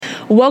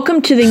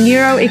Welcome to the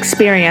Neuro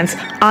Experience.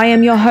 I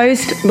am your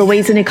host,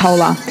 Louisa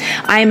Nicola.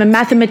 I am a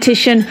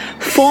mathematician,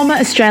 former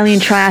Australian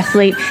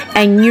triathlete,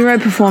 and neuro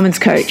performance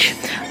coach.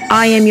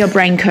 I am your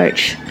brain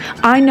coach.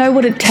 I know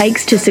what it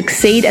takes to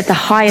succeed at the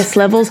highest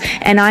levels,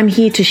 and I'm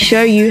here to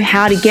show you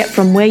how to get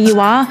from where you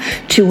are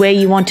to where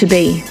you want to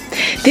be.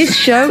 This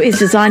show is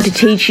designed to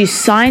teach you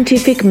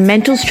scientific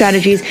mental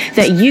strategies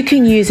that you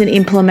can use and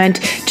implement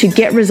to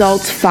get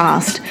results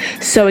fast.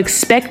 So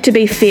expect to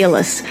be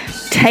fearless.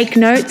 Take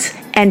notes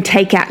and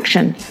take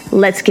action.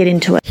 Let's get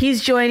into it.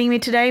 He's joining me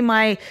today,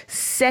 my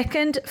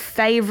second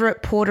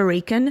favorite Puerto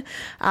Rican.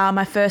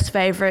 My first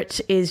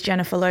favorite is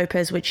Jennifer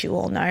Lopez, which you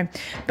all know.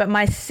 But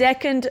my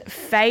second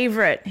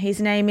favorite,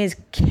 his name is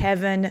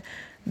Kevin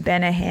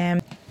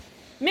Benaham.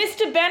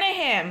 Mr.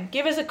 Benaham,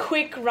 give us a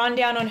quick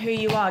rundown on who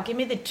you are. Give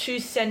me the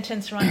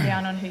 2-sentence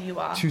rundown on who you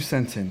are.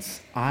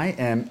 2-sentence. I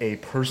am a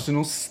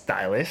personal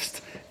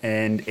stylist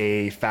and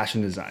a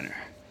fashion designer.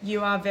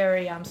 You are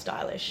very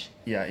stylish.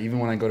 Yeah, even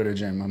when I go to the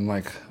gym, I'm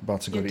like about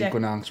to go to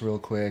Equinox real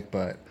quick,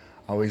 but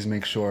I always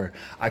make sure.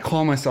 I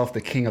call myself the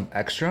king of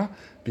extra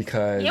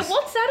because... Yeah,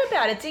 what's that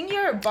about? It's in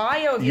your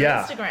bio of your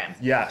Instagram.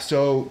 Yeah,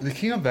 so the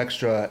king of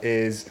extra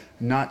is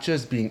not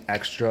just being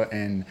extra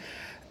in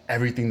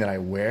everything that I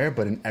wear,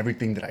 but in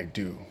everything that I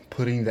do.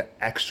 Putting the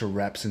extra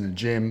reps in the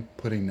gym,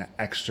 putting the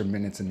extra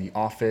minutes in the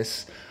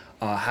office,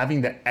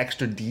 having the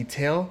extra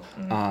detail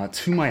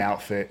to my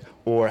outfit,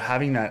 or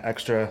having that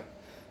extra...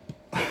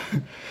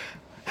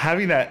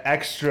 having that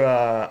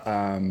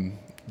extra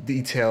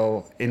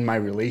detail in my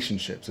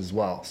relationships as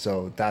well.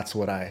 So that's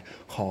what I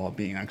call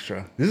being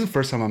extra. This is the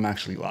first time I'm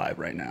actually live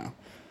right now.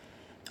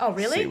 Oh,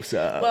 really? Say what's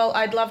up. Well,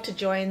 I'd love to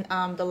join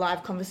the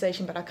live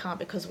conversation, but I can't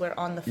because we're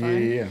on the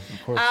phone. Yeah,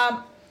 of course.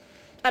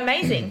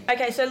 Amazing.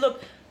 Okay, so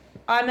look,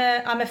 I'm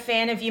a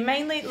fan of you.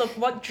 Mainly, look,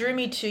 what drew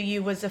me to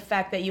you was the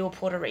fact that you were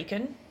Puerto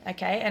Rican,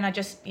 okay? And I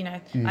just,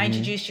 I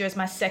introduced you as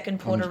my second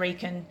Puerto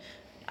Rican,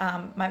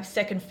 my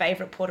second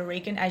favorite Puerto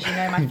Rican. As you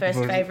know, my first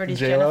favorite is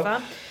J-Lo?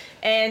 Jennifer.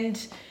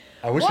 And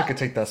I wish I could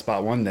take that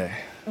spot one day.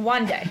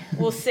 One day,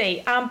 we'll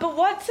see. But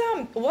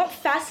what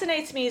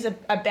fascinates me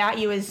about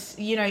you is,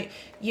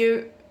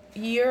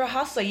 you're a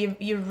hustler.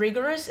 You're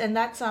rigorous, and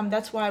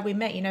that's why we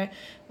met.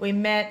 We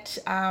met,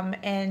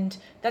 and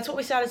that's what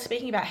we started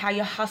speaking about: how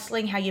you're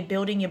hustling, how you're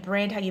building your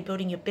brand, how you're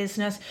building your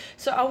business.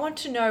 So I want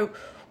to know,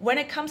 when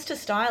it comes to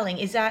styling,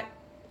 is that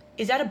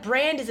a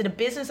brand? Is it a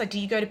business? Like, do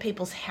you go to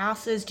people's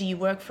houses? Do you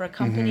work for a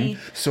company?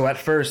 So at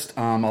first,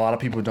 a lot of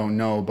people don't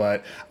know,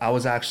 but I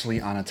was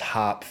actually on a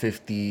top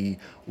 50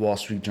 Wall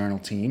Street Journal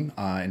team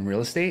in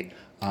real estate.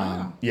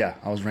 Yeah,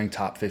 I was ranked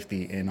top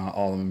 50 in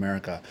all of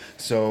America.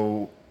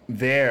 So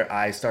there,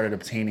 I started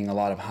obtaining a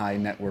lot of high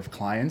net worth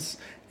clients,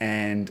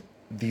 and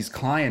these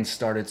clients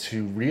started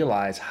to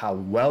realize how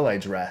well I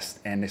dressed,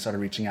 and they started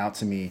reaching out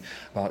to me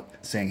about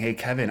saying, "Hey,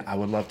 Kevin, I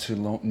would love to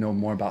know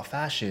more about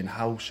fashion.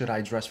 How should I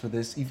dress for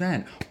this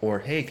event?" Or,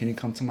 "Hey, can you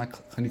come to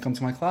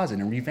my closet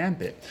and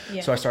revamp it?"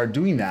 Yeah. So I started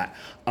doing that.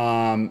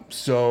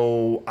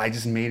 So I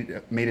just made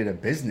it a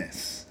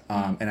business,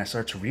 and I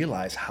started to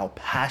realize how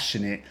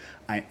passionate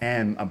I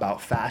am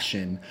about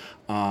fashion,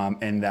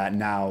 and that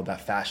now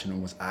that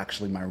fashion was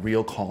actually my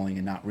real calling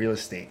and not real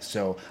estate.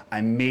 So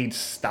I made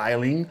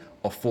styling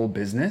a full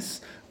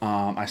business.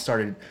 I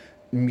started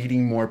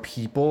meeting more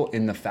people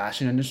in the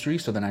fashion industry.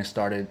 So then I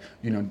started,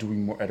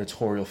 doing more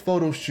editorial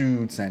photo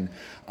shoots and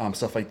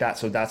stuff like that.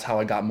 So that's how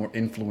I got more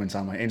influence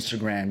on my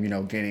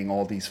Instagram, gaining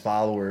all these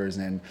followers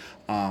and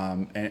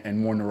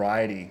more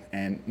notoriety.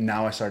 And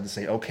now I started to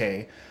say,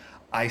 okay,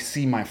 I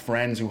see my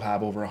friends who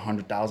have over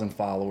 100,000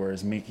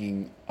 followers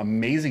making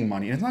amazing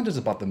money. And it's not just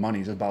about the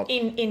money; it's about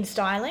in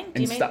styling.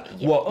 Do you mean?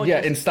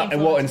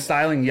 In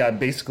styling, yeah,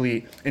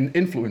 basically in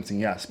influencing,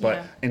 yes.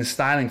 But in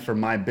styling for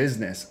my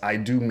business, I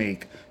do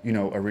make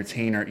a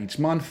retainer each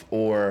month,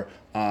 or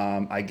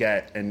I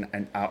get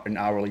an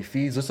hourly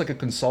fees, just like a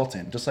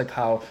consultant, just like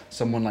how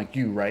someone like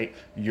you, right?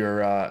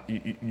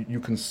 You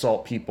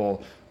consult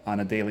people on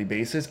a daily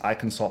basis. I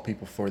consult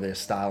people for their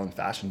style and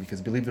fashion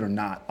because, believe it or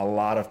not, a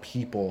lot of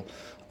people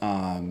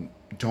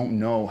don't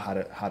know how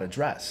to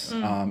dress.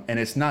 And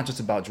it's not just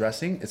about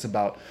dressing. It's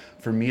about,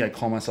 for me, I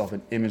call myself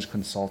an image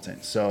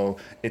consultant. So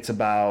it's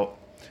about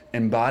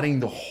embodying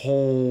the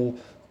whole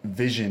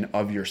vision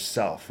of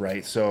yourself,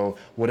 right? So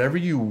whatever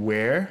you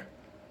wear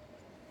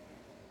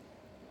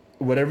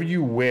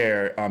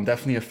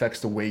definitely affects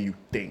the way you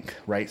think,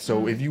 right?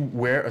 So if you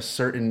wear a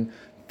certain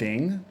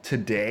thing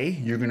today,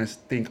 you're gonna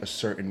think a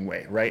certain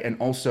way, right? And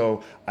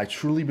also, I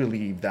truly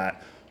believe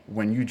that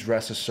when you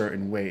dress a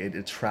certain way, it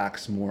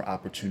attracts more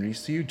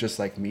opportunities to you. Just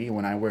like me,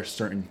 when I wear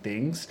certain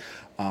things,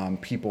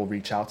 people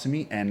reach out to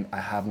me and I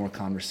have more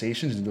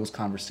conversations, and those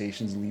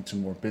conversations lead to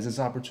more business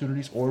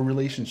opportunities or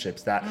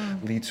relationships that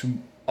lead to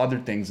other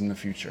things in the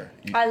future.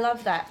 I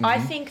love that. I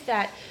think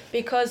that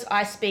because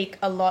I speak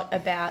a lot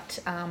about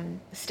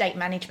state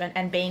management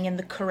and being in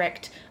the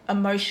correct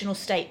emotional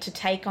state to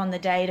take on the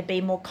day, to be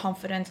more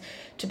confident,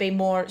 to be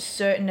more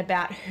certain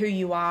about who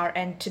you are,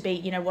 and to be,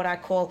 what I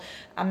call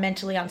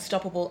mentally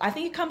unstoppable. I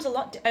think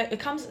it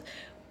comes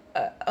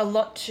a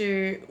lot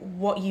to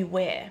what you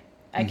wear.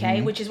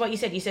 Okay, which is what you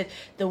said. You said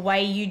the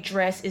way you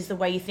dress is the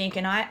way you think,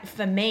 and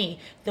for me,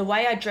 the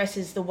way I dress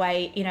is the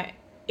way,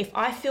 if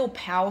I feel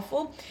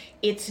powerful,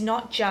 it's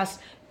not just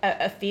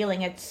a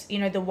feeling. It's,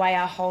 the way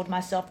I hold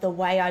myself, the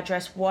way I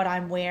dress, what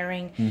I'm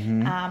wearing,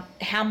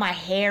 how my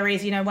hair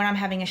is. When I'm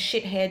having a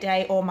shit hair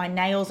day or my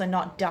nails are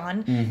not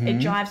done, it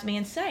drives me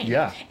insane.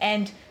 Yeah.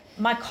 And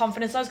my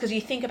confidence lows because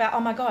you think about, oh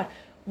my God,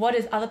 what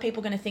is other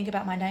people going to think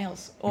about my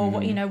nails, or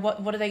what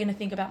are they going to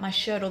think about my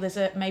shirt, or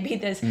maybe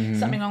there's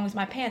something wrong with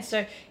my pants.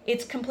 So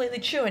it's completely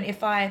true. And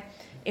if I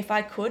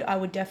could, I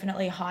would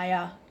definitely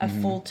hire a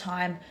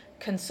full-time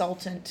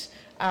consultant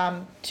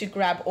to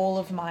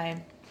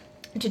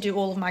do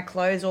all of my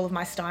clothes, all of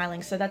my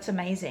styling. So that's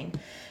amazing.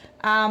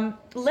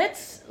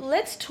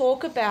 Let's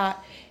talk about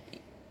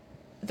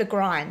the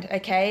grind.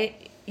 Okay,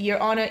 you're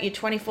on it. You're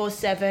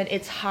 24/7.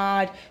 It's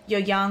hard. You're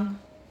young.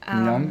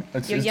 Young?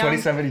 It's young.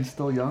 27, he's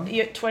still young?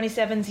 You're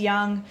 27's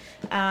young.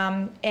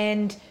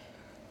 And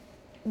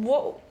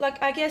what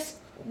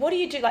do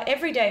you do? Like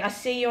every day I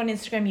see you on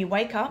Instagram, you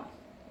wake up,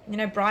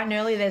 bright and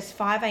early, there's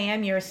 5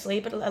 a.m., you're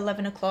asleep at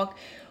 11 o'clock.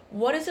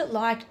 What is it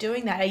like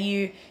doing that?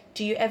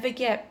 Do you ever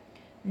get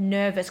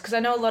nervous? Because I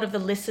know a lot of the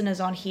listeners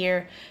on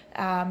here,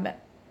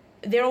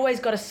 they're always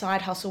got a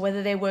side hustle,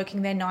 whether they're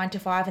working their 9 to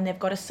 5 and they've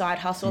got a side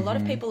hustle. A lot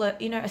of people are,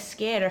 are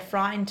scared or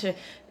frightened to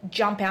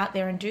jump out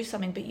there and do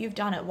something, but you've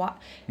done it.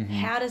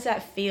 How does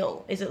that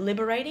feel? Is it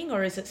liberating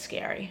or is it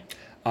scary?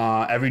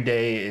 Every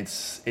day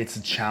it's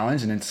a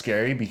challenge and it's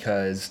scary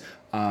because,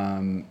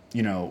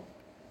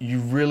 you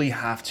really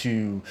have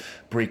to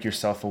break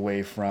yourself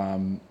away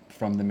from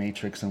the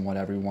matrix and what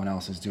everyone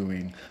else is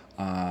doing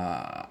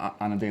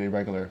on a daily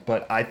regular.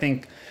 But I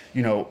think,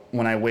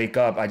 when I wake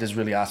up, I just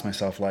really ask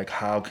myself, like,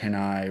 how can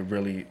I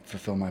really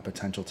fulfill my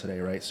potential today,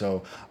 right?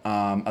 So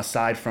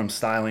aside from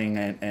styling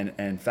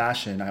and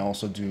fashion, I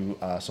also do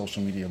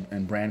social media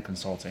and brand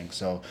consulting.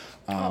 So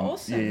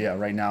awesome.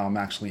 Right now I'm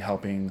actually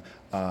helping,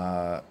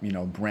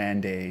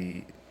 brand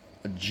a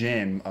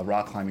gym, a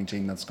rock climbing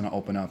gym that's going to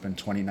open up in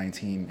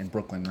 2019 in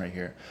Brooklyn right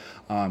here.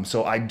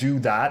 So I do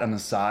that on the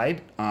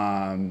side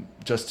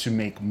just to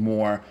make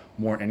more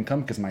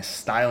income, because my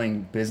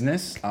styling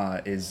business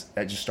I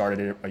just started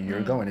it a year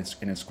ago, and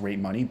it's great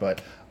money,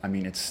 but I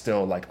mean, it's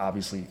still like,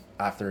 obviously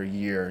after a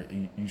year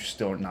you're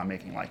still not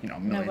making like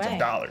millions of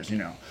dollars.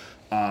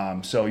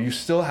 So you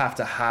still have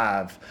to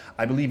have,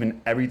 I believe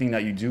in everything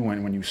that you do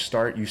when you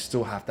start, you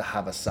still have to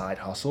have a side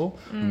hustle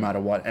no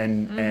matter what.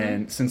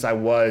 And since I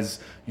was,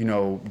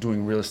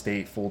 doing real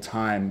estate full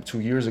time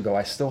 2 years ago,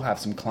 I still have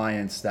some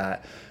clients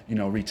that,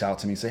 reach out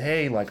to me and say,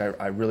 hey, like,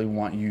 I really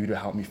want you to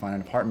help me find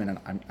an apartment.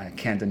 And I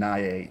can't deny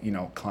a,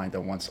 client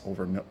that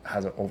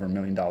has an over $1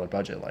 million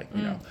budget, like,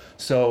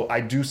 So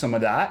I do some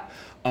of that.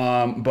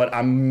 But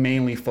I'm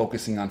mainly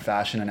focusing on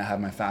fashion, and I have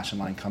my fashion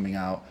line coming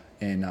out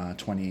in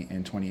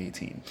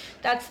 2018.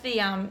 That's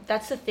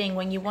the thing.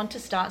 When you want to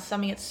start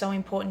something, it's so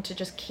important to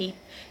just keep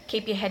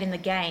your head in the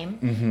game.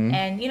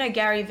 And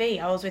Gary Vee,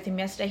 I was with him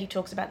yesterday. He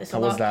talks about this a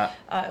lot. How was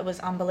that? It was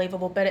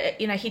unbelievable. But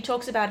he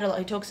talks about it a lot.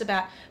 He talks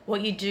about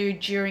what you do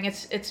during.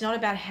 It's not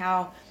about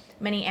how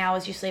many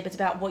hours you sleep. It's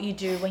about what you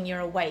do when you're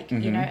awake.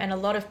 And a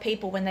lot of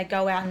people, when they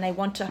go out and they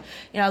want to,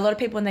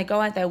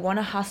 they want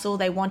to hustle.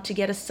 They want to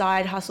get a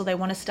side hustle. They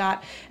want to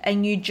start a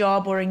new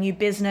job or a new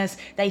business.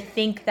 They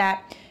think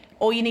that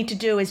all you need to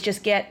do is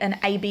just get an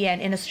ABN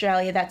in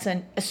Australia. That's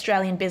an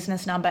Australian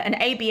business number. An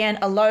ABN,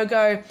 a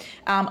logo,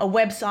 a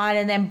website,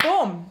 and then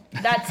boom,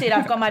 that's it.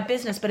 I've got my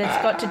business. But it's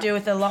got to do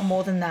with a lot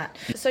more than that.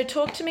 So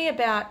talk to me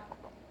about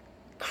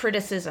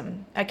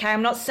criticism. Okay,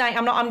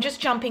 I'm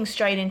just jumping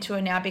straight into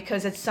it now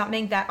because it's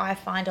something that I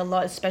find a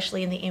lot,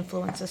 especially in the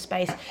influencer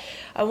space.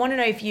 I want to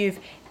know if you've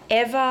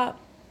ever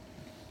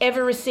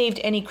received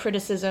any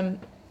criticism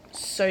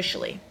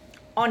socially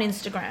on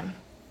Instagram.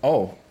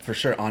 Oh, for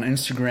sure. On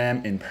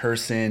Instagram, in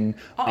person.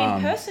 Oh,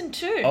 in person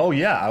too? Oh,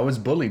 yeah. I was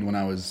bullied when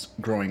I was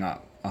growing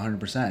up,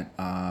 100%.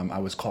 I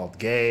was called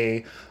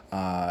gay.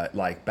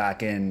 Like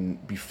back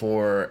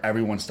before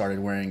everyone started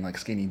wearing like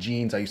skinny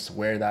jeans, I used to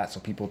wear that. So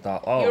people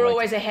thought, oh, you're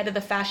always ahead of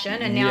the fashion,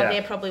 and now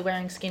they're probably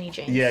wearing skinny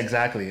jeans. Yeah,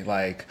 exactly.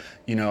 Like,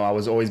 I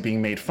was always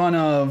being made fun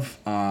of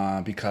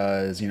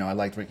because, I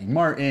liked Ricky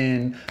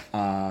Martin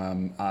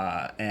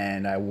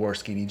and I wore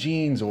skinny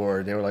jeans,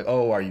 or they were like,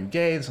 oh, are you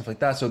gay? And stuff like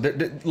that. So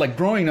like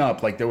growing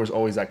up, like there was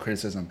always that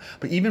criticism.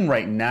 But even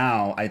right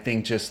now, I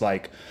think just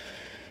like,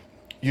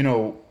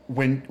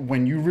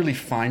 when you really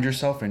find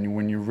yourself and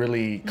when you're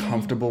really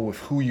comfortable with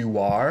who you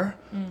are,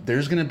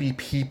 there's going to be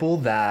people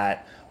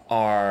that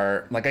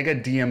are like, I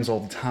get DMs all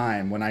the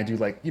time when I do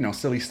like,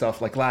 silly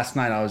stuff. Like last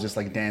night I was just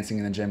like dancing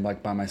in the gym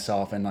like by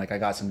myself, and like I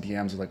got some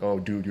DMs like, oh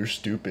dude, you're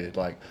stupid.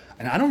 Like,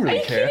 and I don't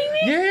really care.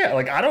 Yeah.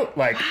 Like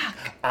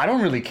I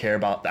don't really care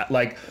about that.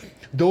 Like,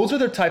 those are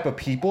the type of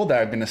people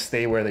that are going to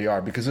stay where they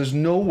are, because there's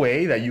no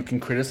way that you can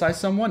criticize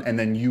someone and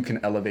then you can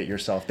elevate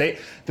yourself. The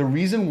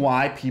reason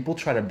why people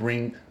try to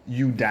bring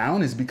you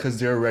down is because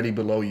they're already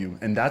below you.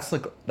 And that's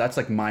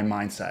like my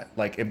mindset.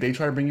 Like if they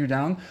try to bring you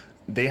down,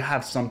 they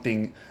have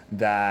something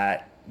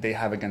that they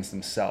have against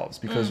themselves.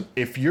 Because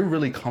if you're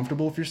really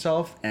comfortable with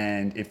yourself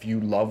and if you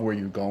love where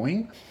you're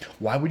going,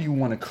 why would you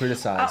want to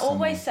criticize I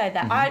always say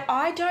that.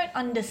 I don't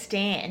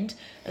understand,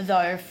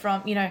 though,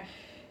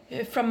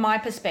 from my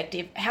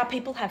perspective, how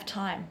people have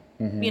time.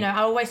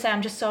 I always say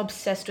I'm just so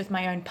obsessed with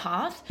my own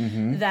path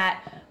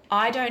that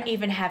I don't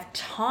even have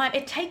time.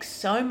 It takes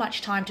so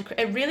much time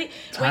to... It really...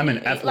 Time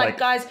and effort, like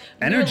guys,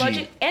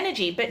 energy.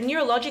 Energy, but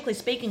neurologically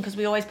speaking, because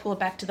we always pull it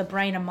back to the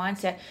brain and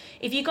mindset,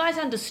 if you guys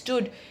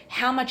understood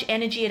how much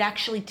energy it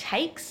actually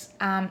takes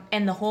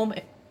and the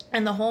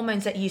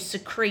hormones that you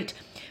secrete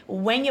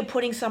when you're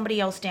putting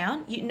somebody else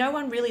down, no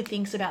one really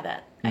thinks about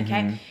that,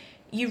 okay?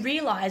 You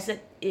realize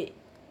that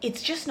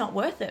it's just not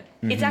worth it.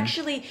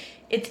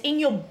 It's in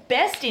your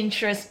best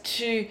interest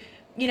to...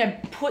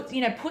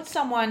 put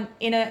someone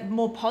in a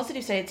more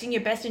positive state. It's in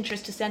your best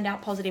interest to send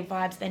out positive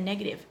vibes than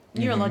negative,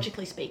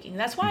 neurologically speaking.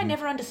 That's why I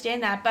never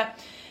understand that. But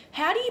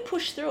how do you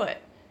push through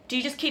it? Do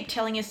you just keep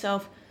telling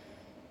yourself,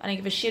 I don't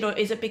give a shit? Or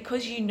is it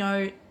because you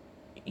know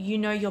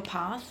your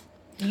path?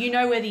 You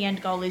know where the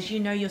end goal is. You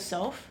know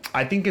yourself.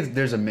 I think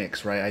there's a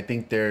mix, right? I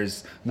think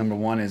there's, number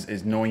one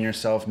is knowing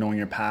yourself, knowing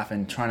your path,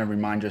 and trying to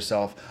remind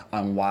yourself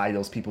on why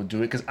those people do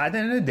it. Because at the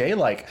end of the day,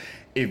 like,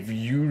 if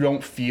you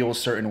don't feel a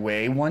certain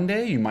way one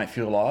day, you might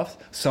feel off.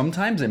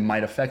 Sometimes it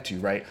might affect you,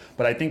 right?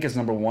 But I think it's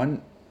number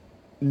one,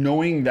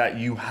 knowing that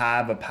you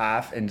have a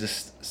path and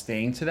just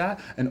staying to that,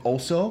 and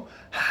also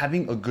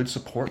having a good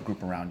support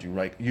group around you,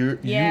 right? You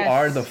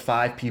are the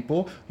 5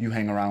 people you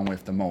hang around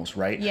with the most,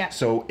 right? Yeah.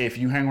 So if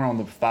you hang around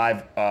the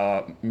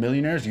 5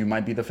 millionaires, you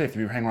might be the 5th. If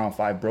you hang around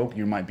 5 broke,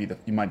 you might be the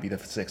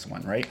 6th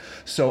one, right?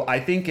 So I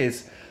think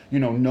it's,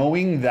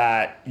 knowing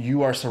that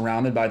you are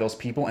surrounded by those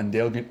people and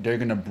they're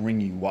gonna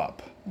bring you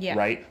up,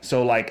 right?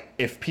 So like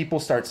if people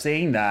start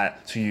saying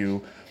that to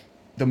you,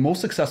 the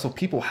most successful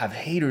people have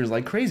haters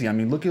like crazy. I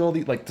mean, look at all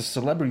the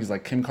celebrities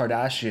like Kim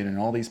Kardashian and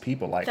all these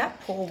people. Like, that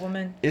poor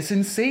woman. It's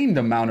insane the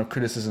amount of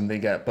criticism they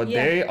get, but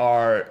they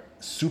are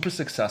super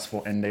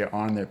successful and they're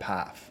on their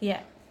path.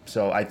 Yeah.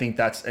 So I think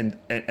that's and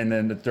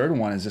then the third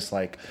one is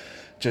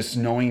just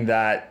knowing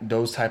that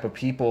those type of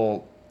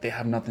people, they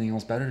have nothing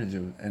else better to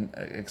do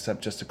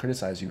except just to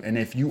criticize you. And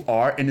if you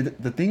are, and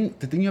the thing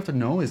you have to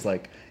know is,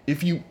 like,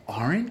 if you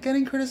aren't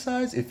getting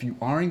criticized, if you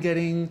aren't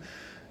getting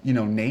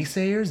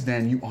naysayers,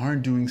 then you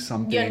aren't doing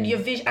something your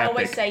vision. epic. I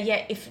always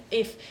say,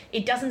 if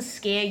it doesn't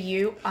scare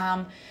you,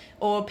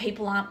 or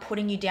people aren't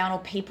putting you down, or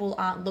people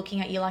aren't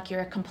looking at you like you're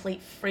a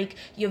complete freak,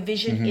 your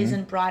vision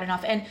isn't bright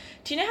enough. And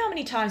do you know how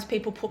many times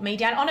people put me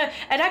down? It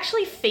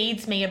actually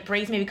feeds me, it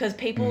breeds me, because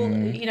people,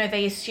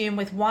 they assume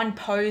with one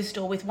post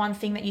or with one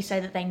thing that you say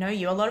that they know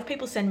you. A lot of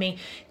people send me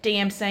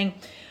DMs saying,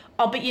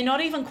 oh, but you're not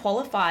even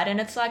qualified.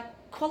 And it's like,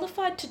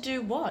 qualified to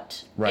do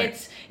what?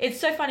 Right. It's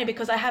so funny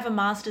because I have a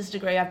master's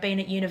degree. I've been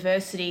at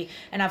university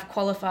and I've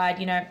qualified,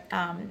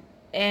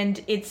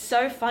 and it's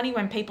so funny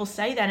when people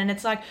say that, and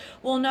it's like,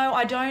 well, no,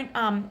 I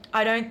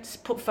don't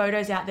put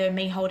photos out there of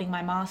me holding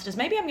my master's.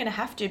 Maybe I'm going to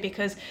have to,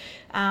 because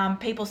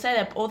people say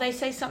that, or they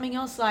say something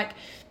else like,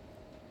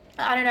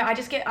 I don't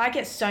know. I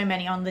get so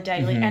many on the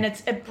daily, and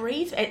it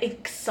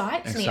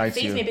excites me. It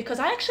feeds me, because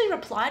I actually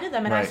reply to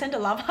them and I send a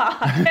love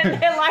heart,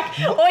 and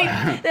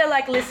they're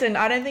like, listen,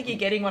 I don't think you're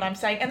getting what I'm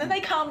saying, and then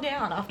they calm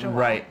down after a while.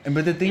 Right,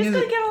 but the thing is,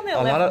 get on their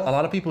a level.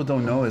 lot of people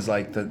don't know is,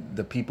 like,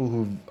 the people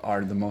who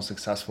are the most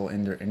successful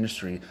in their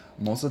industry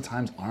most of the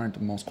times aren't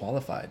the most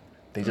qualified.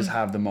 They just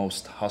have the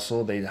most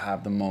hustle. They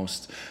have the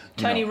most...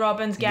 Tony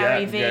Robbins,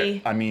 Gary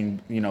Vee. I mean,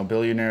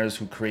 billionaires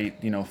who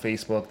create,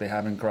 Facebook. They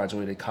haven't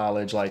graduated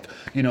college. Like,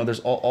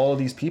 there's all of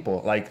these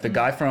people. Like the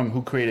guy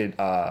who created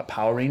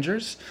Power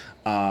Rangers,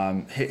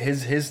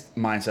 his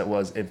mindset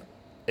was,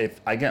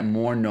 if I get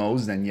more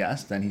no's than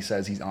yes, then he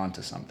says he's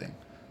onto something.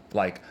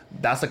 Like,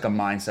 that's like a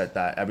mindset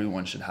that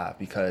everyone should have,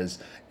 because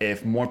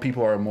if more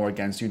people are more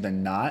against you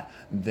than not,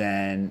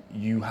 then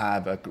you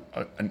have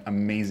an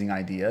amazing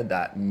idea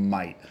that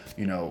might,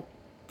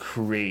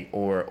 create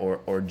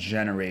or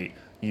generate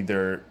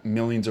either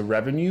millions of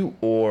revenue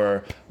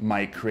or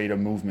might create a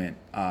movement.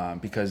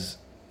 Because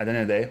at the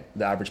end of the day,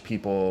 the average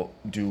people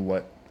do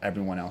what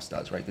everyone else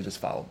does, right? They just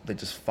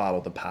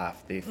follow the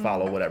path. They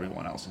follow what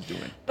everyone else is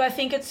doing. But I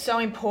think it's so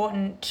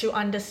important to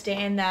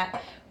understand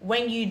that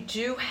when you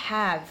do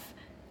have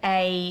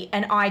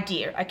an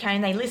idea, okay,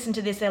 and they listen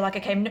to this, they're like,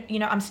 okay,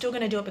 I'm still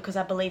going to do it because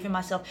I believe in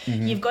myself.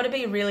 You've got to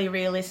be really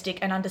realistic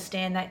and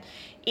understand that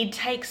it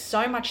takes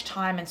so much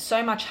time and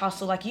so much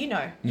hustle. Like,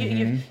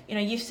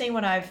 you've seen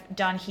what I've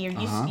done here.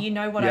 You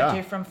know what I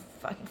do from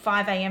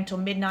 5 a.m. till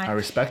midnight. I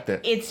respect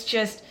it. It's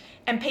just...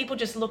 And people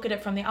just look at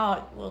it from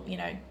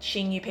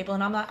she knew people.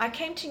 And I'm like, I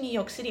came to New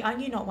York City, I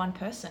knew not one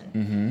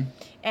person.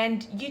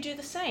 And you do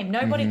the same.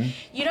 Nobody,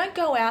 you don't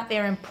go out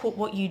there and put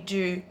what you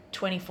do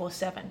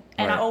 24/7.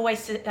 And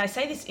right. I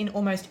say this in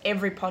almost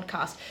every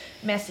podcast.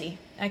 Messi,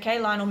 okay,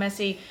 Lionel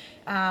Messi,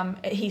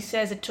 he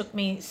says it took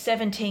me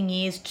 17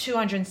 years,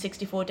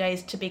 264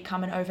 days to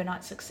become an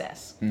overnight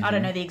success. I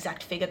don't know the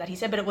exact figure that he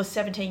said, but it was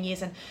 17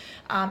 years and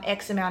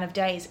X amount of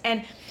days.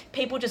 And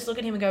people just look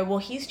at him and go, well,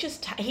 he's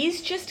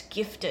just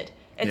gifted.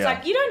 It's Yeah.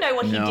 like, you don't know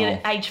what he No. did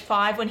at age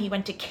 5 when he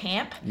went to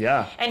camp.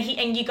 Yeah.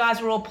 And you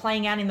guys were all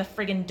playing out in the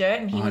friggin' dirt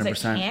and he was at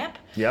 100%. camp.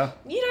 Yeah.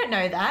 You don't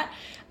know that.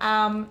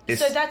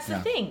 So that's the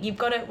yeah. thing. You've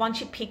got to, once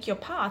you pick your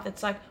path,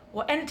 it's like,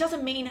 well, and it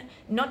doesn't mean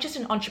not just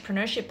an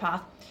entrepreneurship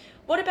path.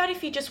 What about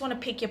if you just want to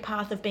pick your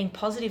path of being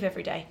positive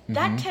every day?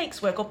 That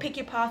takes work. Or pick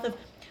your path of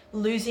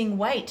losing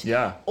weight.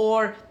 Yeah.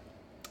 Or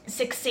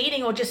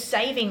succeeding, or just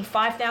saving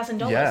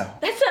 $5,000. Yeah.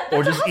 That's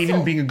or a just hustle.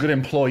 even being a good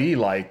employee.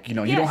 Like, you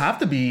Yes. don't have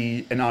to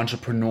be an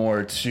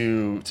entrepreneur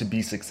to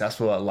be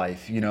successful at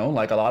life.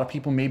 Like a lot of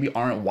people maybe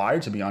aren't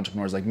wired to be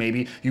entrepreneurs. Like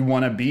maybe you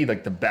want to be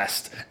like the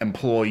best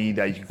employee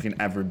that you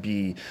can ever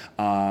be,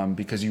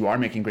 because you are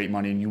making great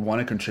money and you want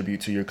to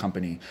contribute to your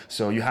company.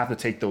 So you have to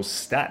take those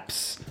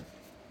steps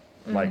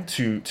like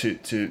to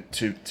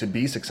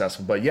be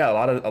successful. But yeah, a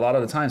lot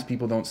of the times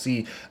people don't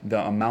see the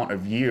amount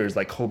of years,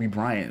 like Kobe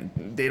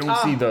Bryant. They don't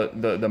see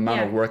the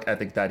amount of work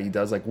ethic that he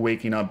does, like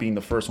waking up, being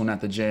the first one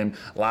at the gym,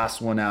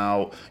 last one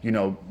out,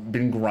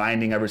 been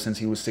grinding ever since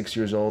he was 6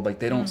 years old. Like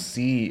they don't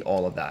see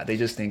all of that. They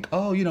just think,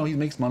 oh, he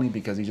makes money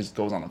because he just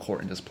goes on the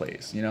court and just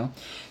plays,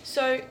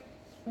 So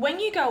when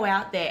you go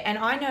out there, and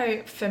I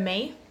know for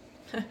me,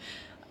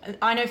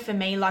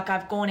 like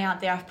I've gone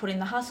out there, I've put in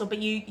the hustle, but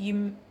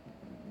you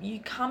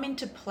come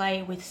into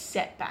play with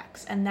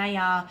setbacks, and they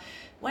are,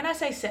 when I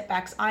say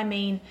setbacks, I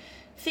mean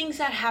things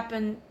that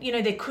happen.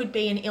 There could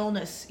be an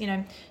illness,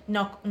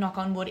 knock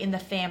on wood, in the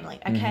family,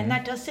 okay, and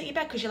that does set you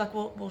back because you're like,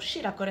 well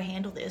shit, I've got to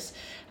handle this.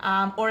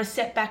 Or a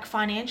setback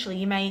financially.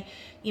 You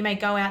may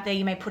go out there,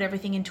 you may put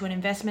everything into an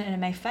investment and it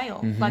may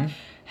fail. Like,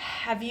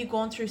 have you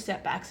gone through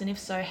setbacks, and if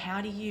so, how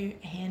do you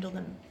handle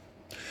them?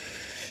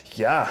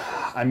 Yeah,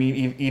 I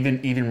mean,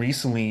 even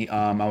recently,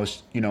 I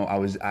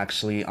was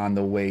actually on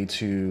the way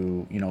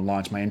to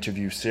launch my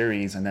interview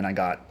series, and then I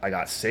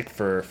got sick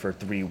for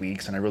 3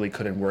 weeks, and I really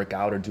couldn't work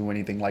out or do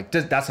anything. Like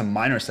that's a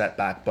minor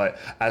setback, but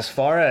as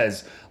far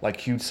as like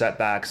huge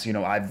setbacks,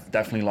 I've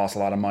definitely lost a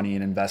lot of money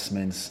in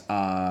investments,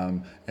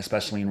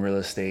 especially in real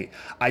estate.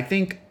 I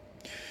think,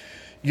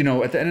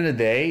 at the end of the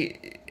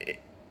day,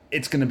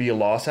 it's going to be a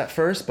loss at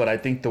first, but I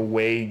think the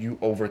way you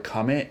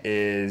overcome it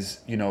is,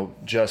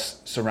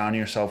 just surrounding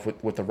yourself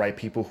with the right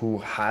people who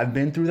have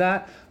been through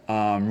that,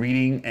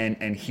 reading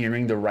and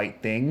hearing the right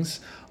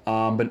things,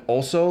 but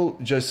also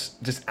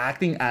just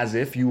acting as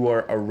if you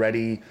are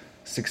already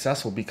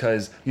successful,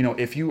 because,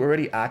 if you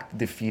already act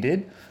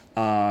defeated,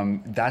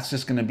 that's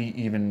just going to be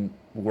even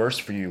worse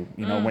for you.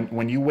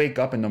 When you wake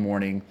up in the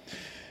morning,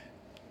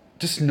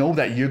 just know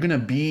that you're going to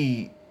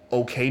be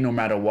okay no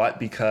matter what,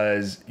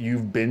 because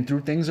you've been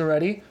through things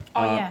already.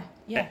 Yeah.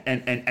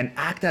 And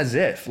act as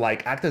if when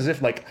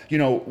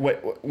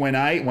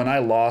I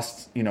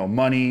lost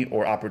money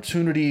or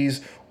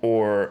opportunities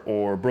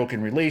or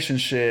broken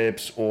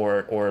relationships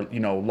or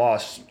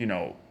lost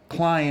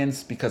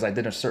clients because I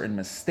did a certain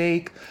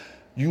mistake,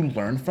 you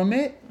learn from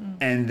it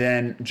and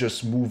then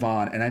just move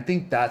on. And I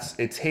think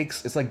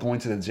it's like going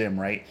to the gym,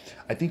 right?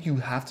 I think you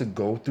have to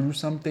go through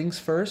some things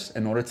first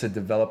in order to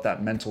develop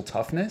that mental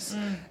toughness.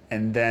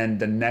 And then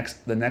the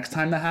next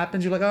time that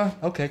happens, you're like, oh,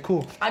 okay,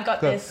 cool. I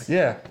got this.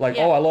 Yeah. Like,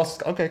 Yeah. oh, I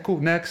lost. Okay, cool.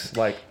 Next.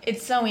 Like,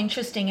 it's so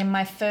interesting. In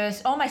my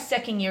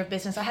second year of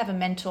business, I have a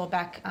mentor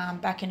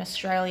back in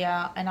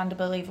Australia, an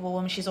unbelievable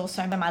woman. She's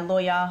also my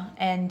lawyer,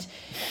 and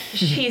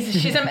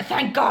she's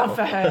thank God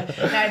for her.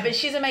 No, but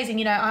she's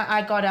amazing.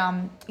 I got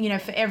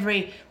for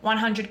every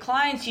 100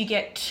 clients, you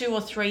get 2 or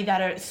 3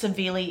 that are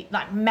severely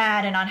like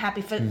mad and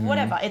unhappy for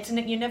whatever.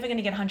 You're never going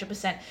to get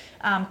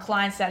 100%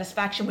 client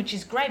satisfaction, which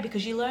is great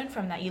because you learn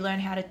from that. You learn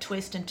how to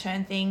twist and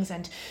turn things,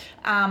 and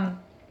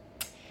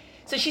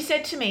so she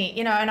said to me,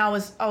 and I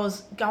was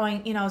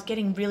going, I was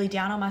getting really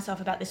down on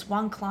myself about this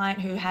one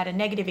client who had a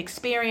negative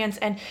experience,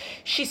 and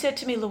she said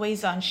to me,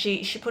 Louisa, and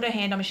she put her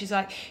hand on me, she's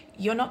like,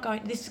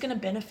 this is going to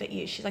benefit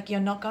you. She's like, you're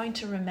not going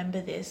to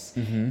remember this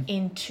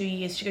in 2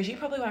 years. She goes, you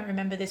probably won't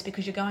remember this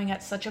because you're going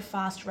at such a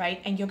fast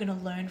rate, and you're going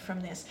to learn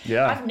from this.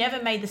 Yeah. I've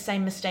never made the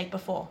same mistake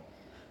before.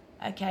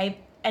 Okay.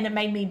 And it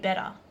made me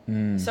better.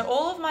 So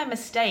all of my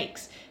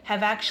mistakes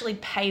have actually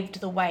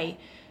paved the way,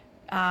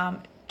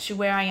 to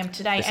where I am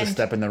today. It's a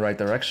step in the right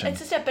direction.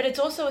 It's a step, but it's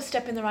also a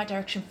step in the right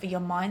direction for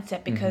your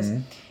mindset, because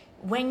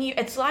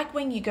it's like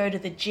when you go to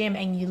the gym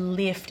and you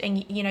lift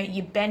and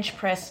you bench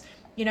press,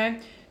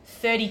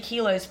 30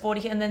 kilos,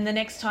 40, and then the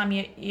next time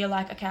you're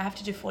like, okay, I have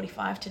to do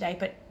 45 today,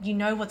 but you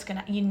know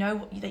that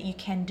you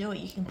can do it.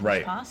 You can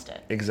push past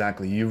it.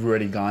 Exactly. You've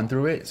already gone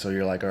through it. So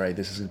you're like, all right,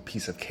 this is a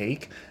piece of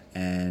cake.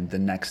 And the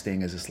next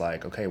thing is just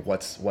like, okay,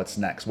 what's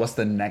next? What's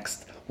the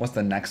next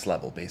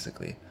level,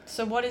 basically?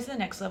 So what is the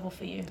next level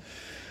for you?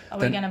 Are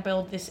we going to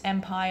build this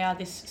empire,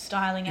 this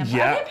styling empire?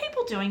 Yeah. Are there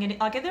people doing it?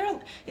 Like,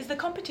 is the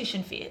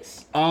competition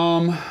fierce?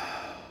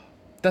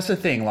 That's the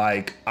thing.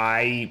 Like,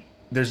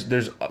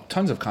 there's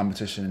tons of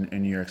competition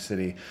in New York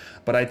City,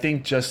 but I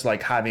think just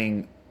like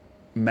having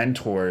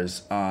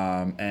mentors,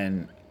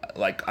 and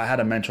like I had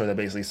a mentor that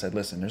basically said,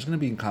 listen, there's going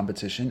to be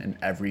competition in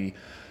every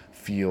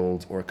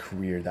field or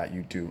career that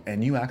you do,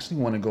 and you actually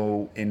want to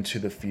go into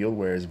the field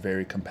where it's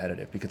very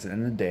competitive, because at the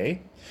end of the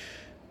day,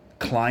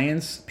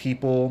 clients,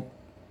 people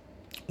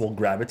will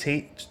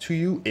gravitate to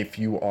you if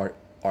you are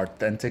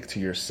authentic to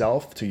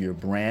yourself, to your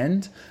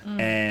brand,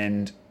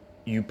 and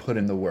you put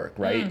in the work,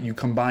 right? You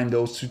combine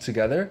those two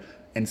together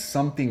and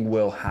something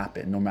will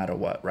happen no matter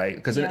what, right?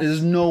 Because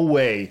there's no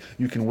way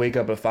you can wake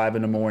up at 5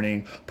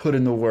 a.m, put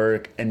in the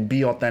work and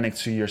be authentic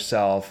to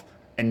yourself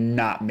and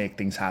not make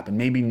things happen.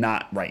 Maybe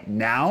not right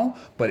now,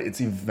 but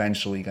it's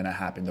eventually gonna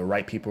happen. The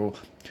right people,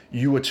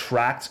 you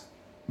attract,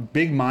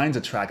 big minds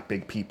attract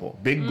big people.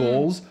 Big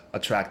goals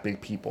attract big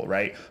people,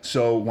 right?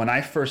 So when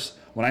I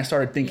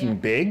started thinking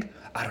big,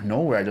 out of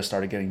nowhere, I just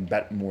started getting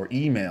more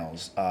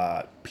emails.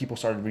 People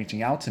started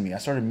reaching out to me. I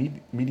started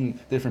meeting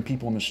different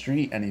people in the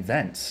street and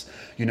events,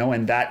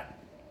 and that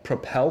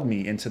propelled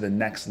me into the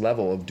next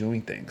level of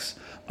doing things.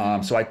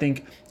 So I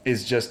think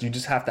it's just, you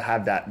just have to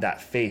have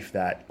that faith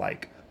that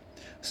like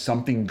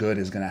something good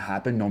is gonna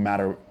happen no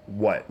matter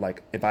what.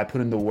 Like if I put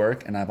in the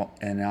work and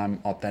I'm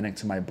authentic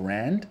to my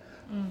brand,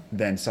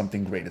 then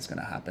something great is going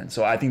to happen.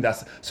 So I think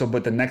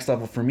but the next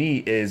level for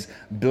me is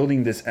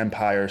building this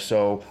empire.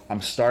 So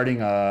I'm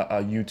starting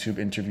a YouTube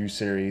interview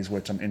series,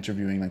 which I'm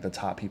interviewing like the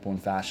top people in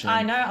fashion.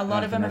 I know a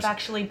lot of them have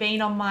actually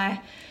been on my,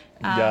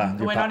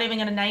 we're not even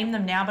going to name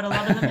them now, but a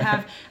lot of them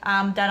have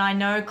that I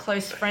know,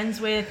 close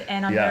friends with,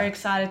 and I'm very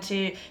excited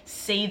to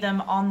see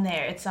them on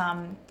there. It's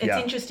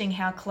interesting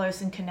how close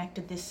and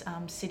connected this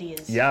city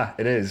is. Yeah,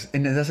 it is.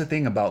 And that's the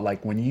thing about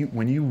like when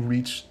you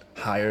reach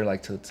higher,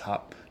 like to the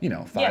top,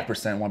 5%,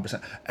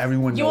 1%,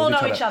 everyone you knows all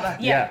know each other.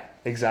 Yeah,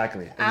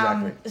 exactly.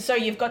 So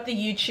you've got the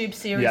YouTube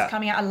series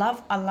coming out.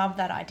 I love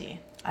that idea.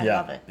 I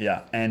love it.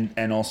 Yeah,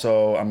 and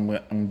also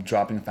I'm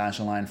dropping a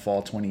fashion line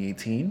fall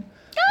 2018.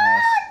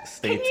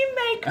 Can you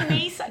make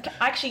me...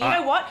 Actually, you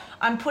know what?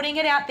 I'm putting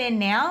it out there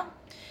now.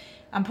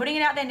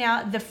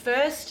 The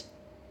first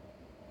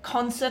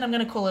concert, I'm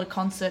going to call it a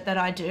concert that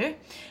I do.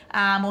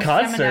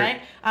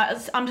 Concert?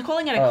 I'm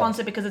calling it a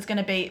concert because it's going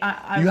to be...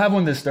 you have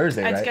one this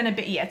Thursday, right? It's going to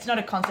be... Yeah, it's not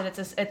a concert.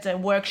 It's a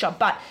workshop.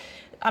 But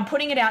I'm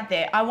putting it out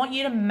there. I want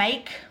you to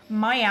make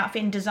my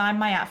outfit and design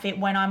my outfit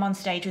when I'm on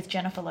stage with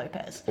Jennifer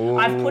Lopez. Ooh.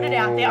 I've put it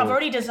out there. I've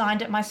already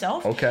designed it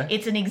myself. Okay.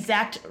 It's an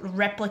exact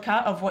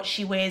replica of what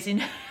she wears in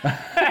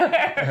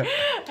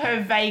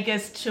her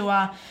Vegas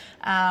tour.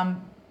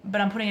 But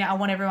I'm putting it out. I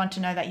want everyone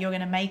to know that you're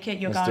going to make it.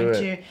 You're going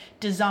to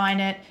design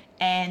it.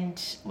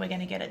 And we're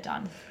going to get it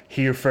done.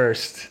 Here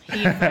first.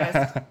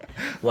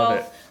 Well,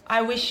 it.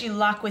 I wish you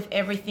luck with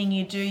everything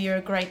you do. You're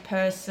a great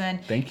person.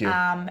 Thank you.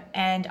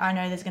 And I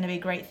know there's going to be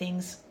great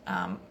things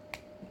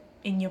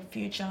in your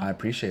future. I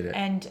appreciate it.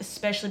 And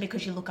especially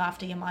because you look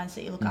after your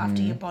mindset, you look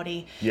after your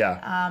body.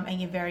 Yeah.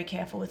 And you're very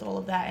careful with all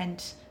of that.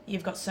 And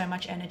you've got so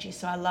much energy.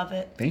 So I love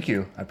it. Thank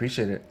you. I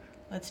appreciate it.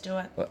 Let's do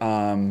it.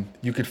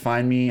 You could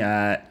find me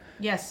at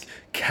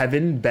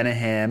Kevin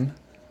Benaham.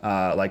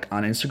 Like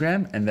on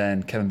Instagram, and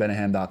then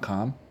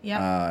kevinbenaham.com.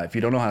 Yeah. If you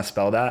don't know how to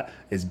spell that,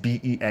 it's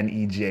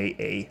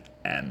Benejam.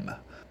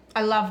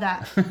 I love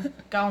that.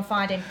 Go and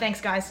find him. Thanks,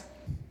 guys.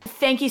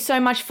 Thank you so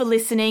much for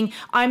listening.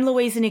 I'm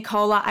Louisa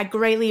Nicola. I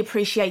greatly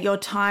appreciate your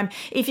time.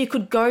 If you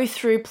could go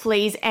through,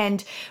 please,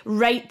 and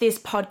rate this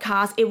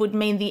podcast, it would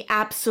mean the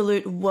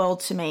absolute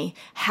world to me.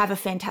 Have a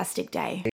fantastic day.